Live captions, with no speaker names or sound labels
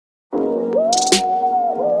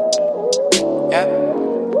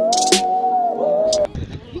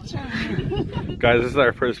Guys, this is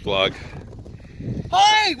our first vlog.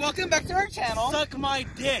 Hi, welcome back to our channel. Suck my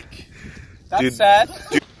dick. That's Dude, sad.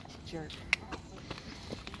 Jerk.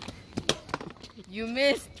 You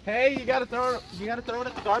missed. Hey, you gotta throw it at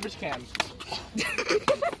the garbage can. What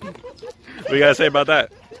do you gotta say about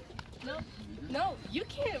that? No, you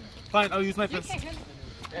can't. Fine, I'll use my You fist. can't.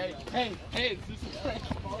 Hey, this is Frank.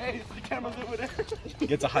 Hey, the camera's over there.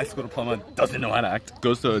 Gets a high school diploma, doesn't know how to act.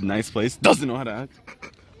 Goes to a nice place, doesn't know how to act.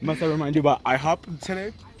 Must I remind you about IHOP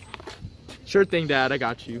today? Sure thing, Dad. I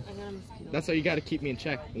got you. I got a mosquito. That's how you got to keep me in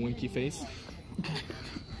check. Winky face.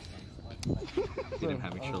 Didn't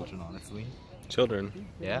have any children, honestly. Children.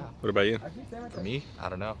 Yeah. What about you? For me, I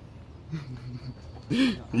don't know.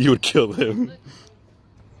 You would kill him.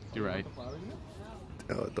 You're right.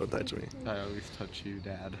 Oh, don't touch me. I always touch you,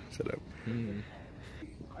 Dad. Shut up. Mm.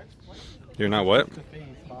 You're not what?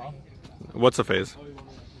 What's a phase?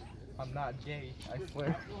 I'm not gay, I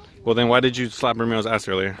swear. Well, then why did you slap Romeo's ass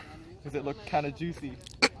earlier? Because it looked kind of juicy.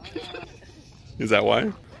 Is that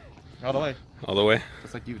why? All the way. All the way?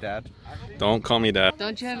 Just like you, Dad. Don't call me dad.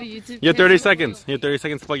 Don't you have a YouTube channel? You have 30 seconds. You have 30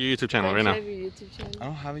 seconds to plug your YouTube channel right Don't now. you have a YouTube channel? I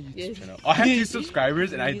don't have a YouTube Yes. channel. I have 2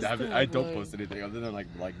 subscribers and You used to I have don't one. post anything other than like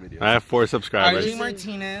videos. I have 4 subscribers. RJ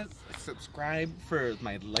Martinez, subscribe for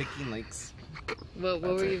my likes. What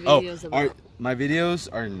were your Oh, videos about? my videos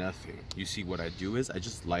are nothing. You see, what I do is I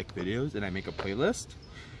just like videos and I make a playlist,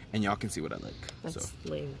 and y'all can see what I like. That's So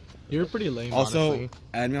lame. You're pretty lame, also honestly.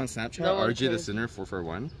 add me on Snapchat, No one RJ the cares. Sinner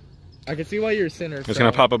 441. I can see why you're a sinner. It's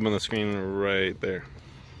gonna pop up on the screen right there.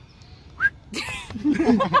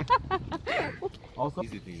 Also,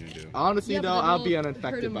 easy thing to do. Honestly, though, I'll be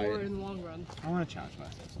unaffected by more it. in the long run. I want to challenge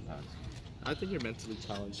myself sometimes. I think you're mentally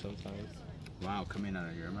challenged sometimes. Wow, coming out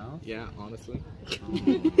of your mouth. Yeah, honestly.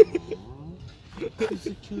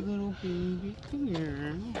 Such a little baby. Come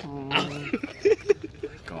here.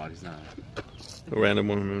 God, he's not. A random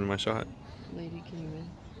woman in my shot. Lady, can you win?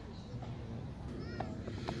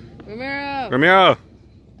 Romero! Ramiro!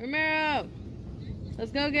 Romero!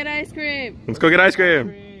 Let's go get ice cream! Let's go get ice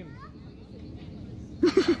cream!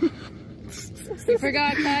 You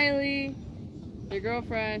forgot Kylie, your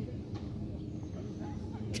girlfriend.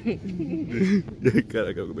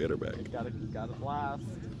 Gotta go get her back. Gotta blast.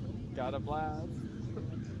 Gotta blast.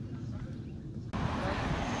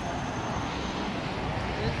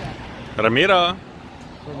 Ramiro!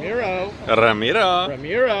 Ramiro. Ramiro!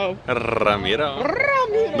 Ramiro. Ramiro!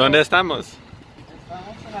 ¿Dónde estamos?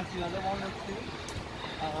 Estamos en la ciudad de Walnut Creek.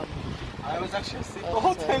 I was actually sick the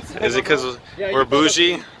whole time. So Is it because we're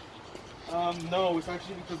bougie? No, it's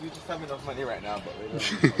actually because we just have enough money right now, but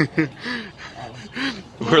later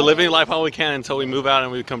on. We're living life how we can until we move out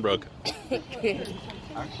and we become broke.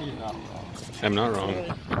 Actually, not wrong. I'm not wrong.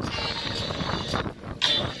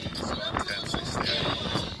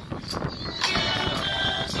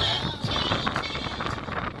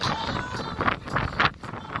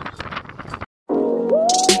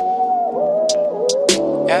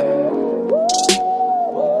 Yep.